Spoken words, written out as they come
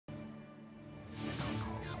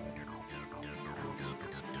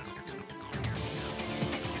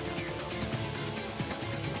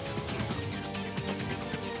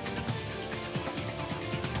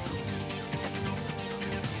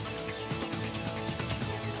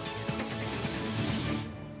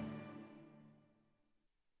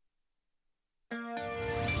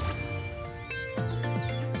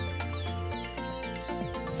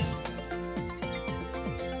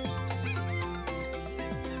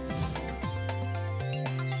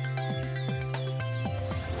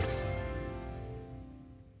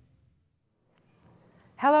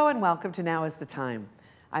Hello and welcome to Now is the Time.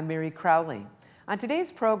 I'm Meri Crouley. On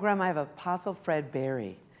today's program, I have Apostle Fred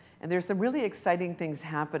Berry, and there's some really exciting things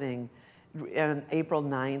happening on April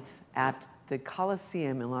 9th at the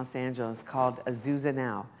Coliseum in Los Angeles called Azusa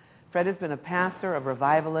Now. Fred has been a pastor, a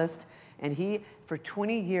revivalist, and he, for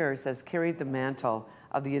 20 years, has carried the mantle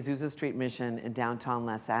of the Azusa Street Mission in downtown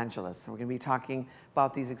Los Angeles. So we're going to be talking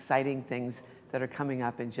about these exciting things that are coming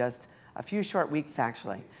up in just a few short weeks,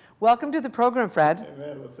 actually. Welcome to the program, Fred.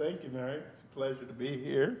 Amen. Well, thank you, Mary. It's a pleasure to be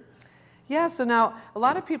here. Yeah, so now, a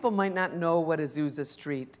lot of people might not know what Azusa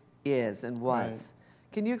Street is and was.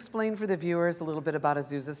 Right. Can you explain for the viewers a little bit about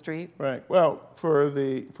Azusa Street? Right. Well, for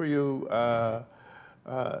you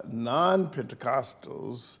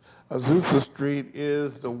non-Pentecostals, Azusa Street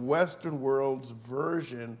is the Western world's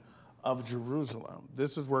version of Jerusalem.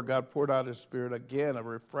 This is where God poured out His Spirit again, a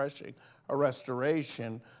refreshing, a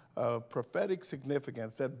restoration of prophetic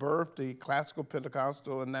significance that birthed the classical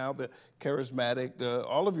Pentecostal and now the charismatic.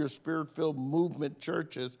 All of your spirit-filled movement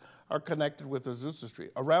churches are connected with Azusa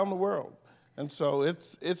Street around the world. And so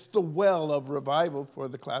it's the well of revival for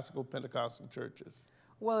the classical Pentecostal churches.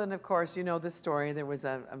 Well, and of course, you know the story. There was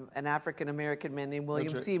an African-American man named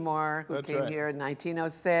William Seymour who came here in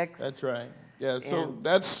 1906. That's right. Yeah, so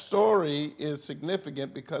that story is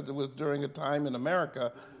significant because it was during a time in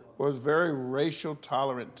America where it was a very racial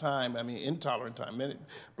tolerant time, intolerant time. Many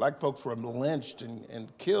black folks were lynched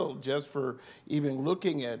and killed just for even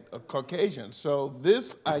looking at a Caucasian. So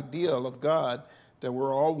this ideal of God, that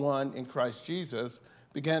we're all one in Christ Jesus,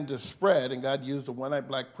 began to spread, and God used a one-eyed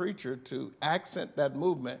black preacher to accent that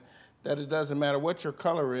movement, that it doesn't matter what your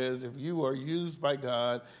color is, if you are used by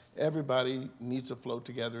God, everybody needs to flow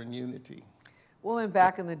together in unity. Well, and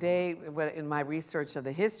back in the day, in my research of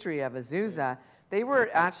the history of Azusa, they were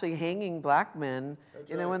actually hanging black men,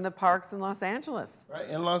 in the parks in Los Angeles. Right,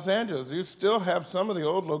 in Los Angeles. You still have some of the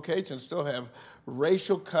old locations still have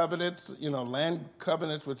racial covenants, land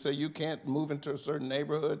covenants would say you can't move into a certain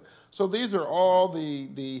neighborhood. So these are all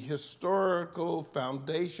the historical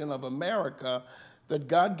foundation of America that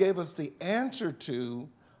God gave us the answer to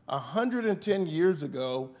 110 years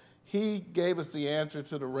ago. He gave us the answer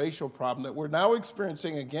to the racial problem that we're now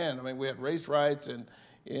experiencing again. We had race riots in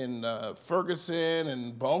Ferguson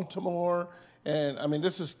and Baltimore. And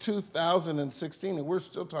this is 2016, and we're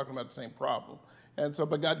still talking about the same problem. And so,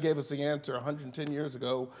 but God gave us the answer 110 years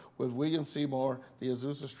ago with William Seymour, the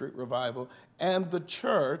Azusa Street Revival, and the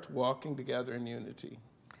church walking together in unity.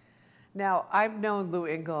 Now, I've known Lou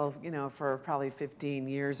Engle, for probably 15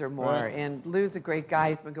 years or more. Right. And Lou's a great guy.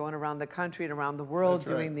 He's been going around the country and around the world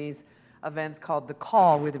doing these events called The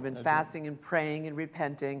Call, where they've been fasting and praying and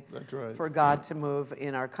repenting for God to move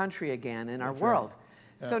in our country again, in our world.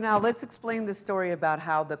 Yeah. So now let's explain the story about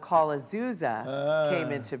how The Call Azusa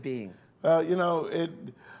came into being.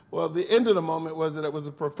 The end of the moment was that it was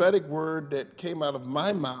a prophetic word that came out of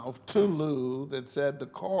my mouth to Lou that said, the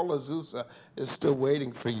Call Azusa is still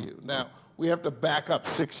waiting for you. Now, we have to back up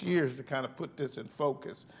 6 years to kind of put this in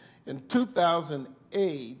focus. In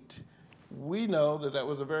 2008, we know that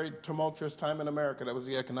was a very tumultuous time in America. That was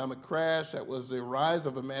the economic crash. That was the rise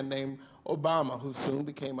of a man named Obama, who soon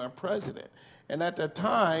became our president. And at that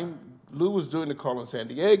time, Lou was doing the Call in San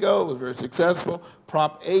Diego. It was very successful.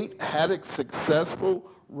 Prop 8 had a successful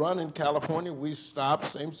run in California. We stopped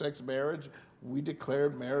same-sex marriage. We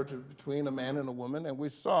declared marriage between a man and a woman. And we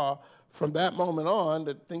saw from that moment on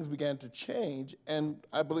that things began to change. And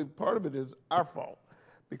I believe part of it is our fault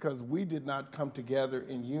because we did not come together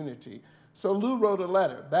in unity. So Lou wrote a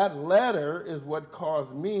letter. That letter is what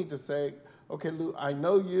caused me to say, okay, Lou, I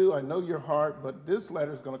know you, I know your heart, but this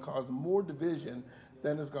letter is going to cause more division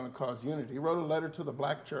than it's going to cause unity. He wrote a letter to the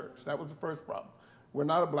black church. That was the first problem. We're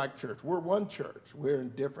not a black church. We're one church. We're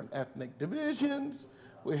in different ethnic divisions.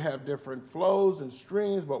 We have different flows and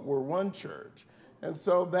streams, but we're one church. And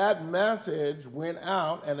so that message went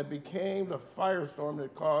out, and it became the firestorm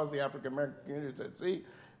that caused the African-American community to say, see,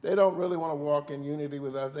 they don't really want to walk in unity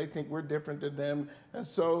with us. They think we're different than them. And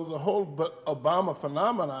so the whole Obama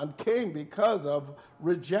phenomenon came because of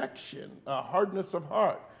rejection, hardness of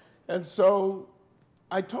heart. And so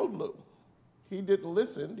I told Lou. He didn't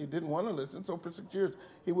listen. He didn't want to listen. So for 6 years,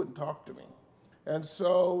 he wouldn't talk to me. And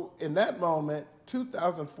so in that moment,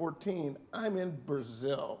 2014, I'm in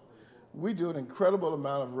Brazil. We do an incredible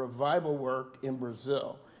amount of revival work in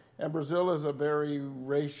Brazil. And Brazil is a very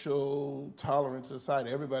racial, tolerant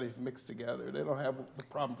society. Everybody's mixed together. They don't have the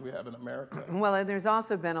problems we have in America. Well, and there's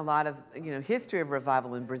also been a lot of history of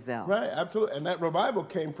revival in Brazil. Right, absolutely. And that revival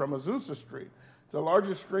came from Azusa Street. The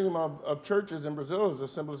largest stream of churches in Brazil is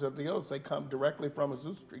Assemblies of Deus. They come directly from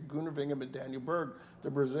Azusa Street. Gunnar Vingham and Daniel Berg,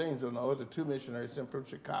 the Brazilians, the two missionaries sent from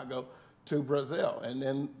Chicago to Brazil. And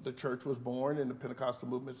then the church was born and the Pentecostal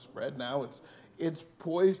movement spread. Now it's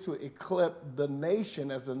poised to eclipse the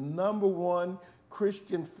nation as the #1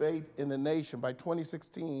 Christian faith in the nation. By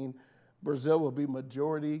 2016, Brazil will be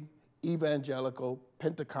majority evangelical,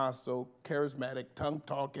 Pentecostal, charismatic,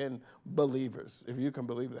 tongue-talking believers, if you can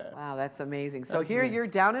believe that. Wow, that's amazing. So here you're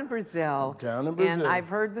down in Brazil. Down in Brazil. And I've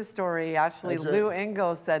heard the story. Actually, That's Lou right.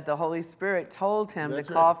 Engle said the Holy Spirit told him That's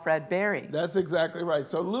to call right. Fred Berry. That's exactly right.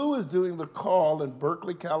 So Lou is doing the call in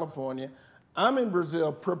Berkeley, California. I'm in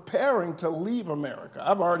Brazil preparing to leave America.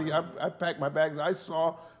 I packed my bags. I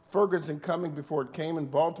saw Ferguson coming before it came in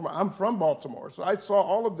Baltimore. I'm from Baltimore, so I saw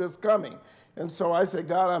all of this coming. And so I said,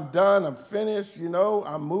 God, I'm done, I'm finished,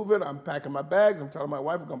 I'm moving, I'm packing my bags, I'm telling my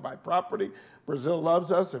wife we're gonna buy property. Brazil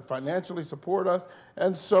loves us and financially support us.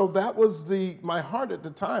 And so that was my heart at the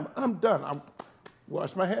time. I'm done. I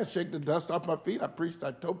washed my hands, shake the dust off my feet. I preached,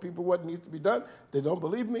 I told people what needs to be done. They don't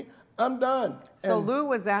believe me, I'm done. So Lou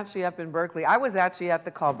was actually up in Berkeley. I was actually at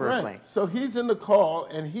the call Berkeley. Right. So he's in the call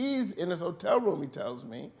and he's in his hotel room, he tells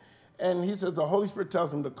me. And he says the Holy Spirit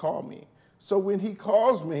tells him to call me. So when he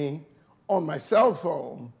calls me, on my cell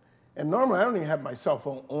phone, and normally I don't even have my cell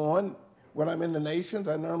phone on when I'm in the nations.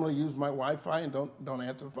 I normally use my Wi-Fi and don't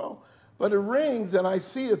answer the phone. But it rings and I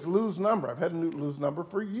see it's Lou's number. I've had Lou's number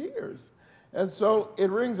for years. And so it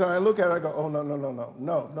rings and I look at it, I go, oh,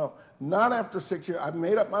 no, not after 6 years. I've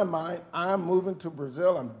made up my mind, I'm moving to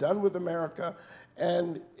Brazil, I'm done with America.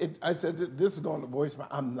 And I said, this is going to voicemail,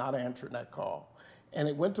 I'm not answering that call. And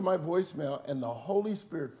it went to my voicemail and the Holy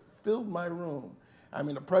Spirit filled my room. I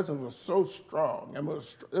mean, the presence was so strong. I mean,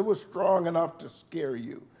 it was strong enough to scare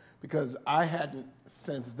you because I hadn't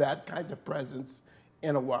sensed that kind of presence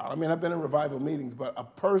in a while. I mean, I've been in revival meetings, but a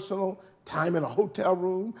personal time in a hotel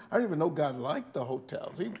room, I didn't even know God liked the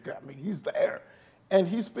hotels. He's there. And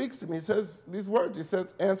he speaks to me, he says these words, he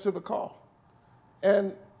says, answer the call.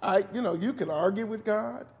 And you can argue with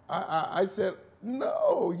God. I said,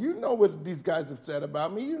 no, you know what these guys have said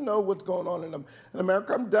about me. You know what's going on in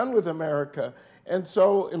America. I'm done with America. And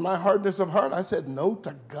so in my hardness of heart, I said no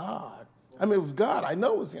to God. I mean, it was God. I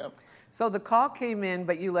know it was him. So the call came in,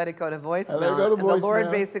 but you let it go to voicemail. I let it go to and voicemail. The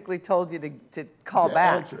Lord basically told you to call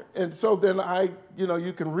back. Answer. And so then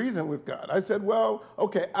you can reason with God. I said, well,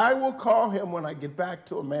 okay, I will call him when I get back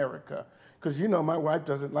to America. Because, my wife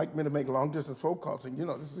doesn't like me to make long-distance phone calls, and,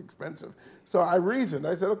 this is expensive. So I reasoned.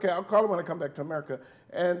 I said, okay, I'll call him when I come back to America.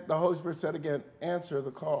 And the Holy Spirit said again, answer the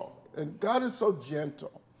call. And God is so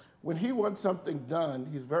gentle. When he wants something done,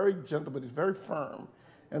 he's very gentle, but he's very firm.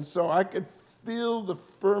 And so I could feel the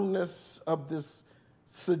firmness of this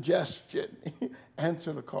suggestion,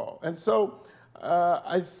 answer the call. And so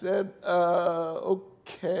I said,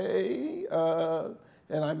 okay.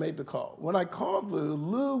 And I made the call. When I called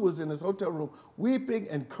Lou was in his hotel room weeping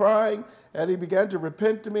and crying, and he began to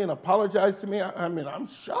repent to me and apologize to me. I'm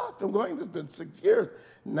shocked. I'm going, this has been 6 years.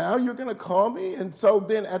 Now you're going to call me? And so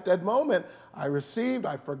then at that moment, I received,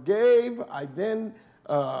 I forgave. I then,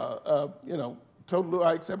 told Lou,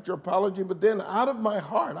 I accept your apology. But then out of my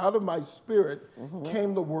heart, out of my spirit,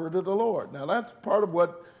 came the word of the Lord. Now that's part of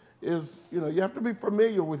what is, you have to be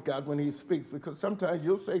familiar with God when he speaks, because sometimes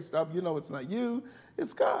you'll say stuff, it's not you,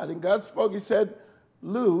 it's God. And God spoke, he said,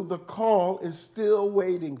 Lou, the call is still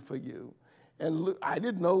waiting for you. And Lou, I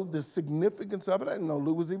didn't know the significance of it. I didn't know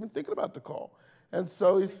Lou was even thinking about the call. And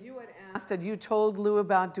so you had asked, had you told Lou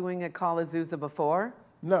about doing a call Azusa before?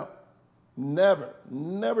 No, never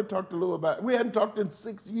talked to Lou about it. We hadn't talked in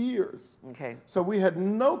 6 years. Okay. So we had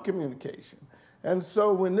no communication. And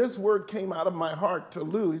so when this word came out of my heart to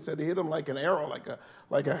Lou, he said he hit him like an arrow,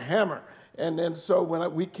 like a hammer. And then so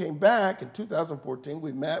when we came back in 2014,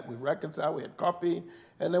 we met, we reconciled, we had coffee,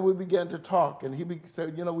 and then we began to talk. And he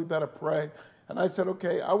said, we better pray. And I said,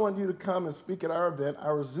 okay, I want you to come and speak at our event,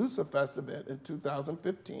 our Azusa Fest event in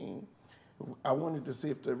 2015. I wanted to see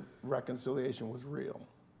if the reconciliation was real.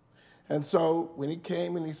 And so when he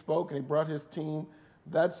came and he spoke and he brought his team,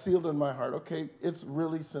 that sealed in my heart, okay, it's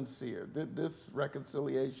really sincere. This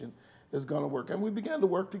reconciliation is going to work. And we began to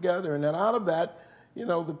work together. And then out of that,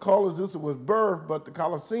 the Call Azusa was birthed, but the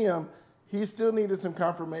Coliseum, he still needed some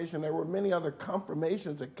confirmation. There were many other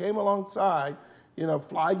confirmations that came alongside,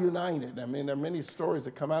 Fly United. I mean, there are many stories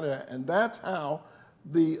that come out of that. And that's how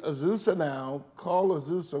the Azusa now, Call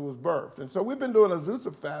Azusa, was birthed. And so we've been doing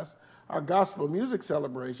Azusa Fest, our gospel music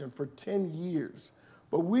celebration, for 10 years.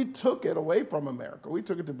 But we took it away from America. We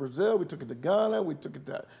took it to Brazil, we took it to Ghana, we took it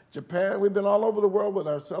to Japan. We've been all over the world with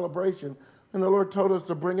our celebration And the Lord told us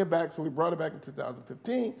to bring it back, so we brought it back in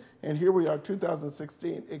 2015, and here we are,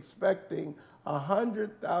 2016, expecting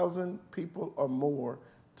 100,000 people or more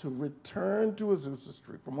to return to Azusa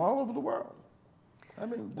Street from all over the world. I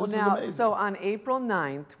mean, this is amazing. So on April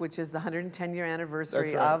 9th, which is the 110-year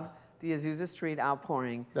anniversary of the Azusa Street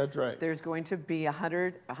outpouring, that's right. There's going to be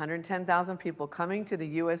 110,000 people coming to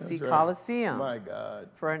the USC Coliseum. My God.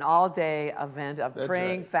 For an all-day event of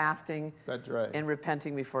praying, fasting, and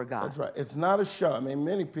repenting before God. That's right. It's not a show. I mean,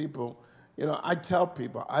 many people, you know, I tell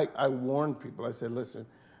people, I warn people, I say, listen,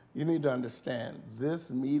 you need to understand, this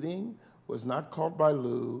meeting was not called by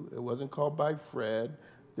Lou, it wasn't called by Fred.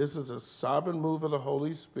 This is a sovereign move of the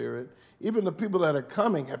Holy Spirit. Even the people that are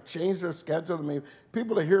coming have changed their schedule. I mean,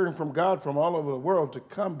 people are hearing from God from all over the world to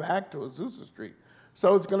come back to Azusa Street.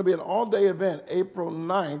 So it's going to be an all-day event, April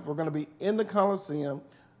 9th. We're going to be in the Coliseum.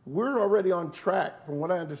 We're already on track, from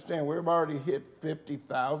what I understand. We've already hit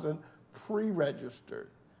 50,000 pre-registered.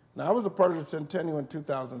 Now, I was a part of the Centennial in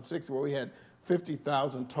 2006 where we had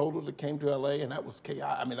 50,000 total that came to LA, and that was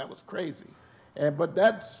chaos. I mean, that was crazy. But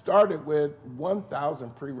that started with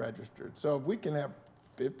 1,000 pre-registered. So if we can have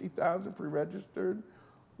 50,000 pre-registered,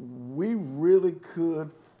 we really could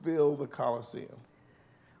fill the Coliseum.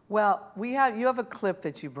 Well, you have a clip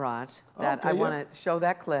that you brought that I want to show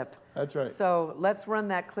that clip. That's right. So let's run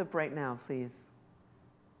that clip right now, please.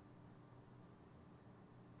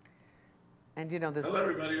 And you know this. Hello,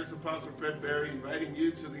 everybody. It's Apostle Fred Berry inviting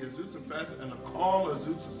you to the Azusa Fest and a Call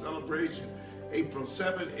Azusa celebration. April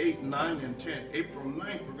 7, 8, 9, and 10. April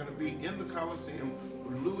 9th, we're going to be in the Coliseum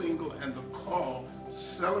with Lou Engle and the Call,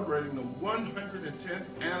 celebrating the 110th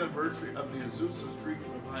anniversary of the Azusa Street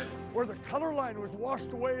Revival. Where the color line was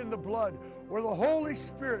washed away in the blood, where the Holy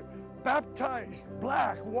Spirit baptized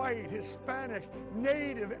black, white, Hispanic,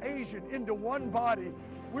 Native, Asian into one body.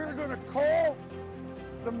 We're going to call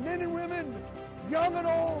the men and women, young and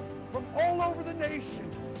old, from all over the nation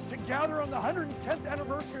to gather on the 110th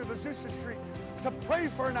anniversary of Azusa Street to pray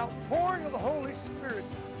for an outpouring of the Holy Spirit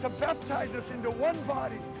to baptize us into one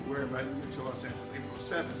body. We're inviting you to Los Angeles, April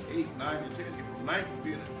 7, 8, 9, and 10. April 9th will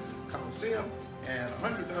be in the Coliseum, and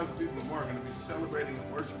 100,000 people or more are going to be celebrating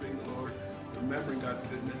and worshiping the Lord, remembering God's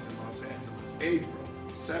goodness in Los Angeles.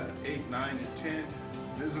 April 7, 8, 9, and 10.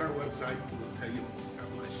 Visit our website, and we'll tell you more. God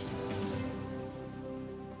bless you.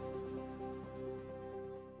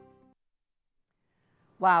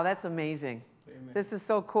 Wow, that's amazing. Amen. This is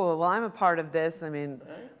so cool. Well, I'm a part of this. I mean,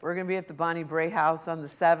 we're going to be at the Bonnie Bray House on the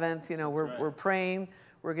 7th. You know, we're praying.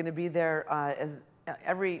 We're going to be there the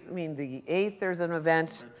 8th there's an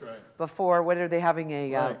event. That's right. Before, what are they having,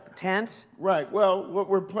 a tent? Right. Well, what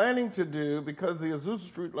we're planning to do, because the Azusa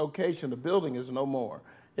Street location, the building is no more.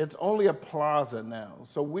 It's only a plaza now.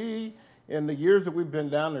 So we, in the years that we've been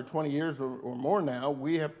down there, 20 years or more now,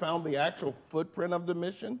 we have found the actual footprint of the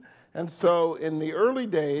mission. And so in the early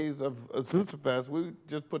days of Azusa Fest, we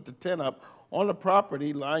just put the tent up on the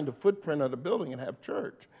property, line the footprint of the building, and have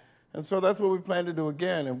church. And so that's what we plan to do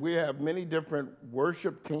again. And we have many different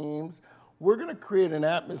worship teams. We're going to create an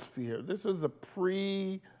atmosphere. This is a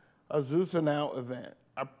pre-Azusa Now event.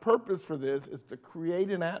 Our purpose for this is to create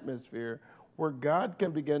an atmosphere where God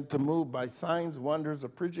can begin to move by signs, wonders. The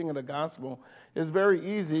preaching of the gospel is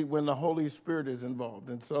very easy when the Holy Spirit is involved.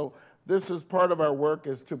 And so this is part of our work,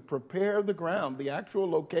 is to prepare the ground, the actual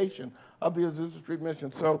location of the Azusa Street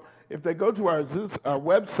Mission. So if they go to our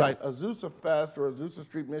website, Azusa Fest or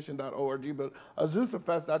AzusaStreetMission.org, but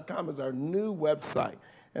AzusaFest.com is our new website.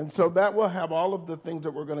 And so that will have all of the things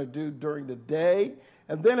that we're going to do during the day.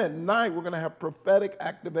 And then at night, we're going to have prophetic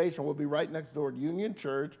activation. We'll be right next door at Union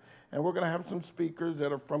Church. And we're going to have some speakers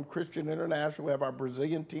that are from Christian International. We have our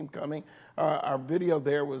Brazilian team coming. Our video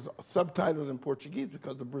there was subtitled in Portuguese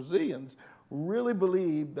because the Brazilians really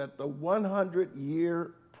believe that the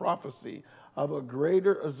 100-year prophecy of a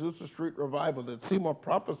greater Azusa Street revival that Seymour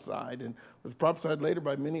prophesied and was prophesied later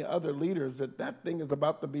by many other leaders, that thing is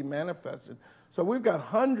about to be manifested. So we've got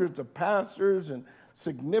hundreds of pastors and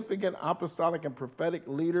significant apostolic and prophetic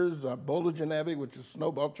leaders. Bola Geneve, which is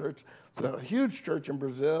Snowball Church, it's a huge church in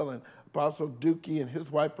Brazil, and Apostle Dookie and his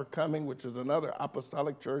wife are coming, which is another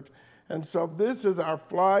apostolic church. And so this is our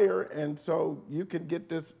flyer, and so you can get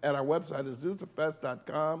this at our website,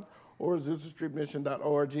 AzusaFest.com or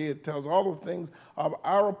AzusaStreetMission.org. It tells all the things of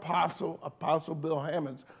our apostle, Apostle Bill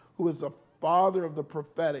Hammonds, who is the father of the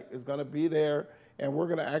prophetic, is going to be there, and we're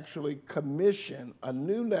going to actually commission a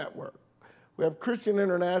new network. We have Christian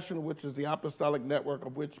International, which is the apostolic network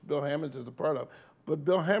of which Bill Hammonds is a part of. But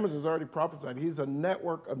Bill Hammonds has already prophesied. He's a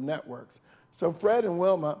network of networks. So Fred and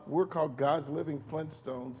Wilma, we're called God's Living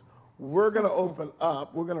Flintstones. We're going to open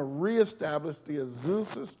up. We're going to reestablish the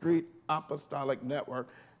Azusa Street Apostolic Network.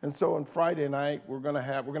 And so on Friday night, we're going to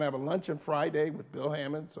have a luncheon Friday with Bill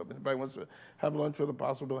Hammond. So if anybody wants to have lunch with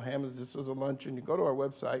Apostle Bill Hammond, this is a luncheon. You go to our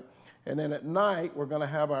website. And then at night, we're going to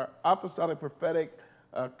have our Apostolic Prophetic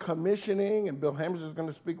commissioning, and Bill Hammond is going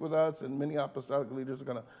to speak with us, and many apostolic leaders are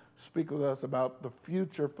going to speak with us about the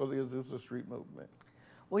future for the Azusa Street movement.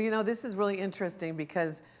 Well, you know, this is really interesting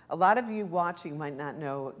because a lot of you watching might not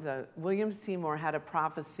know that William Seymour had a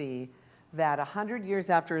prophecy that 100 years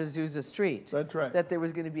after Azusa Street, That's right. that there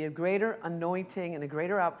was going to be a greater anointing and a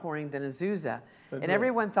greater outpouring than Azusa. That's and right.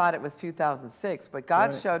 everyone thought it was 2006, but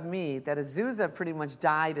God Right. showed me that Azusa pretty much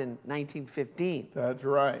died in 1915. That's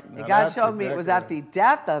right. Now And God that's showed me it was at exactly the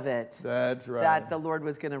death of it That's right. that the Lord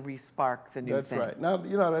was going to respark the new That's thing. right. Now,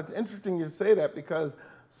 you know, that's interesting you say that because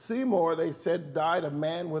Seymour, they said, died a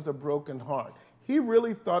man with a broken heart. He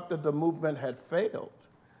really thought that the movement had failed.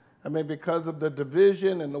 I mean, because of the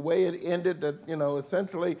division and the way it ended, that, you know,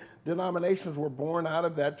 essentially denominations were born out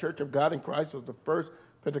of that. Church of God in Christ was the first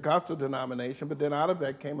Pentecostal denomination, but then out of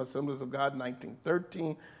that came Assemblies of God in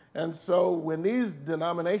 1913. And so when these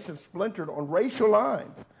denominations splintered on racial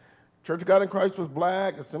lines, Church of God in Christ was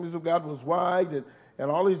black, Assemblies of God was white,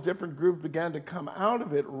 and all these different groups began to come out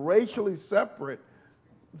of it racially separate.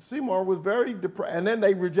 Seymour was very depressed, and then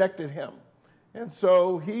they rejected him. And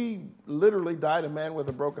so he literally died a man with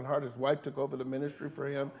a broken heart. His wife took over the ministry for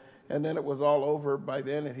him, and then it was all over by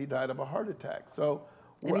then, and he died of a heart attack. So,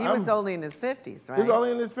 And he was only in his 50s, right? he was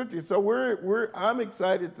only in his 50s. So I'm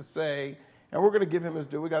excited to say, and we're going to give him his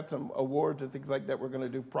due. We got some awards and things like that. We're going to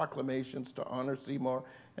do proclamations to honor Seymour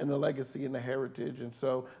and the legacy and the heritage. And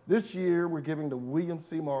so this year we're giving the William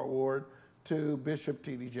Seymour Award to Bishop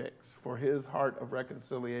T.D. Jakes for his heart of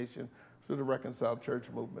reconciliation through the Reconciled Church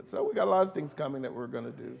movement. So we got a lot of things coming that we're going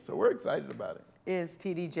to do. So we're excited about it. Is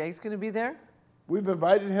T.D. Jakes going to be there? We've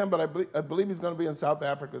invited him, but I believe he's going to be in South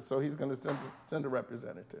Africa, so he's going to send a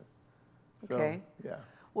representative. So, Okay. Yeah.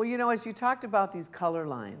 Well, you know, as you talked about these color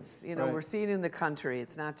lines, you know, Right. we're seeing in the country,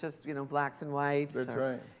 it's not just, you know, blacks and whites. That's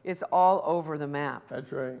right. It's all over the map.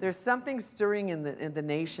 That's right. There's something stirring in the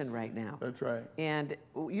nation right now. That's right. And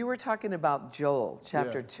you were talking about Joel,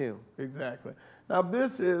 chapter Yeah. 2. Exactly. Now,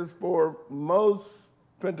 this is for most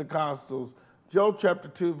Pentecostals. Joel chapter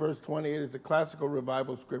 2, verse 28 is the classical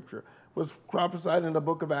revival scripture. It was prophesied in the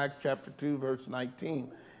book of Acts chapter 2, verse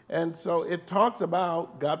 19. And so it talks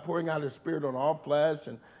about God pouring out his spirit on all flesh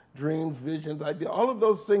and dreams, visions, ideas. All of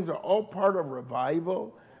those things are all part of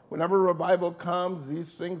revival. Whenever revival comes,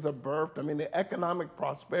 these things are birthed. I mean, the economic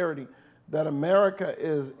prosperity that America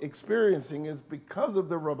is experiencing is because of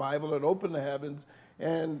the revival. It opened the heavens.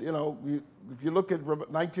 And, you know, if you look at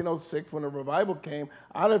 1906, when the revival came,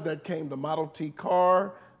 out of that came the Model T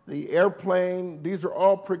car, the airplane. These are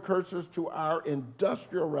all precursors to our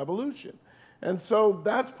industrial revolution. And so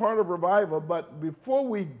that's part of revival. But before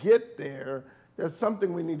we get there, there's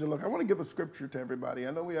something we need to look. I want to give a scripture to everybody.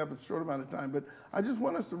 I know we have a short amount of time, but I just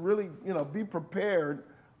want us to really, you know, be prepared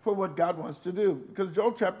for what God wants to do. Because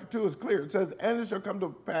Joel chapter 2 is clear. It says, and it shall come to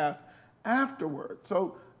pass afterward.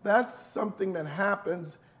 So that's something that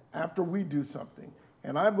happens after we do something.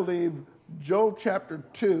 And I believe Joel chapter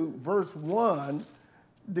 2, verse 1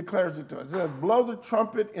 declares it to us. It says, blow the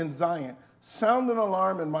trumpet in Zion, sound an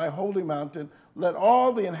alarm in my holy mountain. Let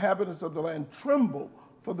all the inhabitants of the land tremble,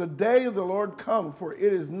 for the day of the Lord come, for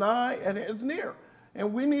it is nigh and it is near.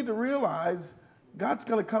 And we need to realize God's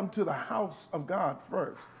going to come to the house of God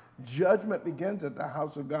first. Judgment begins at the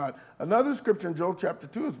house of God. Another scripture in Joel chapter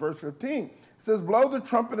 2 is verse 15. It says, blow the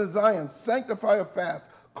trumpet in Zion, sanctify a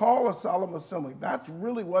fast, call a solemn assembly. That's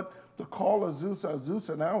really what the call of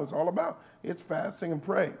Azusa now is all about. It's fasting and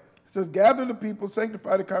praying. It says, gather the people,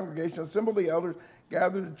 sanctify the congregation, assemble the elders,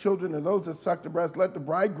 gather the children and those that suck the breast. Let the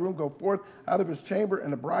bridegroom go forth out of his chamber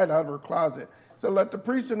and the bride out of her closet. So let the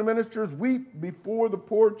priests and the ministers weep before the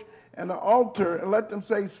porch and the altar, and let them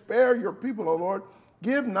say, spare your people, O Lord.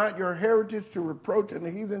 Give not your heritage to reproach, and the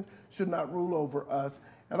heathen should not rule over us.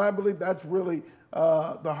 And I believe that's really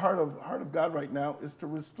the heart of God right now, is to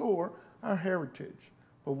restore our heritage.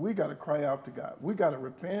 But we got to cry out to God. We got to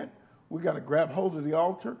repent. We got to grab hold of the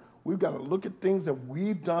altar. We've got to look at things that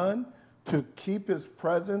we've done to keep his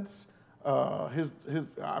presence.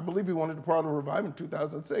 I believe he wanted to pour out a revival in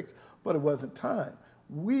 2006, but it wasn't time.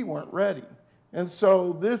 We weren't ready. And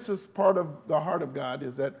so this is part of the heart of God,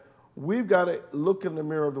 is that we've got to look in the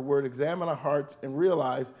mirror of the word, examine our hearts, and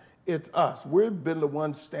realize it's us. We've been the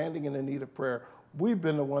ones standing in the need of prayer. We've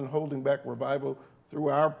been the one holding back revival through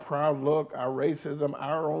our proud look, our racism,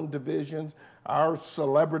 our own divisions, our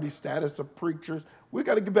celebrity status of preachers. We've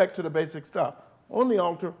got to get back to the basic stuff. On the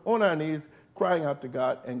altar, on our knees, crying out to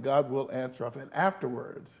God, and God will answer us. And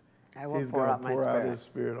afterwards, I will He's pour going out to my pour out spirit. his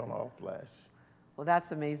spirit on all flesh. Well,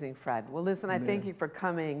 that's amazing, Fred. Well, listen, I thank you for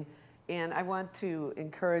coming, and I want to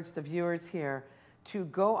encourage the viewers here to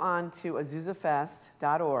go on to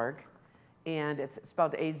azuzafest.org, and it's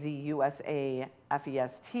spelled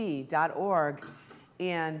AZUSAFEST.org,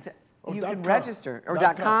 and you can register, or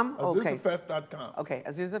 .com? Okay. Azuzafest.com. Okay,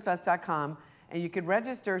 azuzafest.com, and you can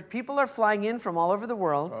register. People are flying in from all over the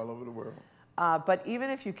world. All over the world. But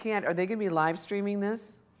even if you can't, are they going to be live streaming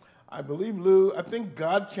this? I believe, Lou, I think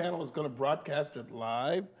God Channel is going to broadcast it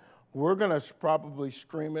live. We're going to probably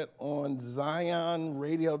stream it on Zion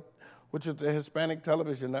Radio, which is the Hispanic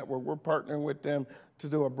television network. We're partnering with them to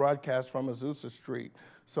do a broadcast from Azusa Street.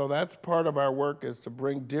 So that's part of our work, is to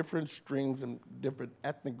bring different streams and different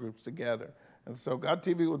ethnic groups together. And so God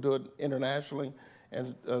TV will do it internationally,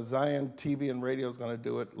 and Zion TV and Radio is going to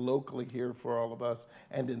do it locally here for all of us,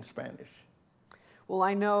 and in Spanish. Well,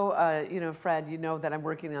 I know, Fred, you know that I'm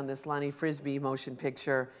working on this Lonnie Frisbee motion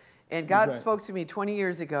picture. And God That's right. spoke to me 20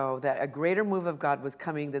 years ago that a greater move of God was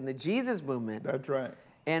coming than the Jesus movement. That's right.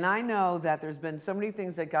 And I know that there's been so many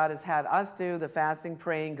things that God has had us do, the fasting,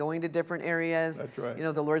 praying, going to different areas. That's right. You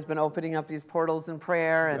know, the Lord's been opening up these portals in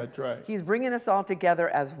prayer. And That's right. He's bringing us all together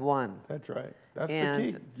as one. That's right. That's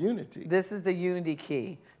And the key, unity. This is the unity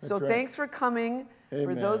key. So right. thanks for coming. For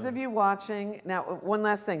Amen. those of you watching, now one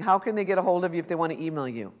last thing, how can they get a hold of you if they want to email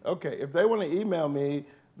you? Okay, if they want to email me,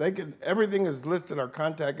 they can. Everything is listed. Our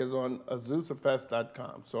contact is on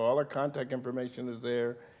azuzafest.com. So all our contact information is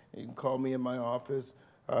there. You can call me in my office,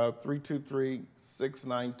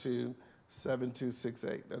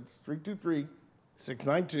 323-692-7268. That's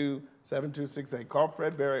 323-692-7268. Call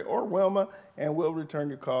Fred Berry or Wilma, and we'll return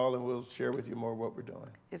your call, and we'll share with you more what we're doing.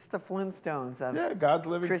 It's the Flintstones of God's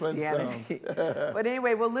living Christianity. Flintstones. But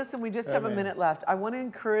anyway, well, listen, we just have a minute left. I want to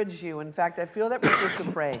encourage you. In fact, I feel that we're supposed to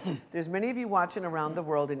pray. There's many of you watching around the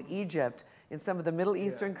world, in Egypt, in some of the Middle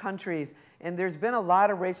Eastern countries, and there's been a lot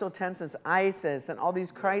of racial tensions, ISIS, and all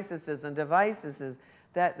these crises and devices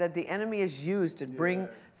that the enemy has used to bring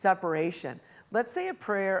separation. Let's say a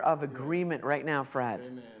prayer of agreement right now, Fred.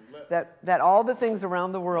 Amen. That all the things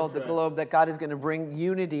around the world, the globe, that God is going to bring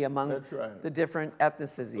unity among the different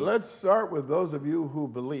ethnicities. Let's start with those of you who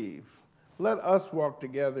believe. Let us walk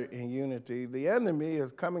together in unity. The enemy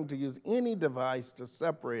is coming to use any device to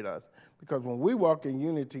separate us, because when we walk in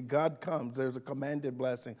unity, God comes. There's a commanded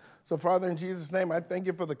blessing. So, Father, in Jesus' name, I thank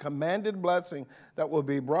you for the commanded blessing that will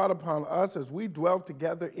be brought upon us as we dwell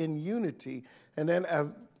together in unity. And then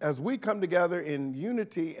as we come together in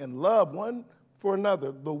unity and love one for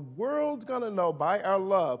another, the world's going to know by our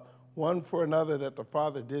love one for another that the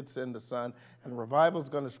Father did send the Son, and revival is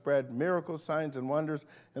going to spread, miracles, signs, and wonders.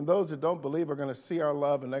 And those that don't believe are going to see our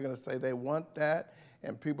love, and they're going to say they want that,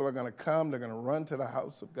 and people are going to come. They're going to run to the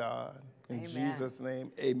house of God. In Jesus'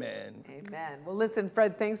 name, amen. Amen. Well, listen,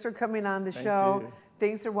 Fred, thanks for coming on the show. You.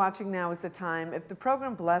 Thanks for watching Now is the Time. If the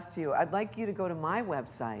program blessed you, I'd like you to go to my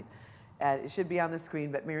website. It should be on the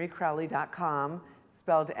screen, but mericrouley.com.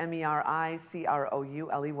 spelled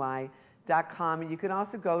MERICROULEY.com. And you can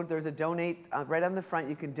also go, there's a donate right on the front.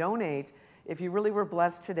 You can donate. If you really were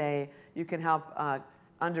blessed today, you can help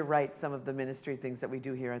underwrite some of the ministry things that we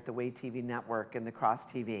do here at the Way TV Network and the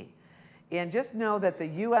Cross TV. And just know that the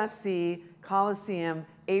USC Coliseum,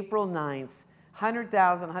 April 9th,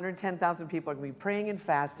 100,000, 110,000 people are going to be praying and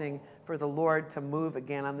fasting for the Lord to move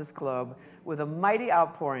again on this globe with a mighty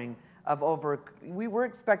outpouring of we were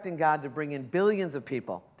expecting God to bring in billions of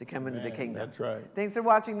people to come into the kingdom. That's right. Thanks for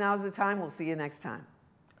watching. Now's the time. We'll see you next time.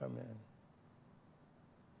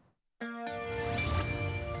 Amen.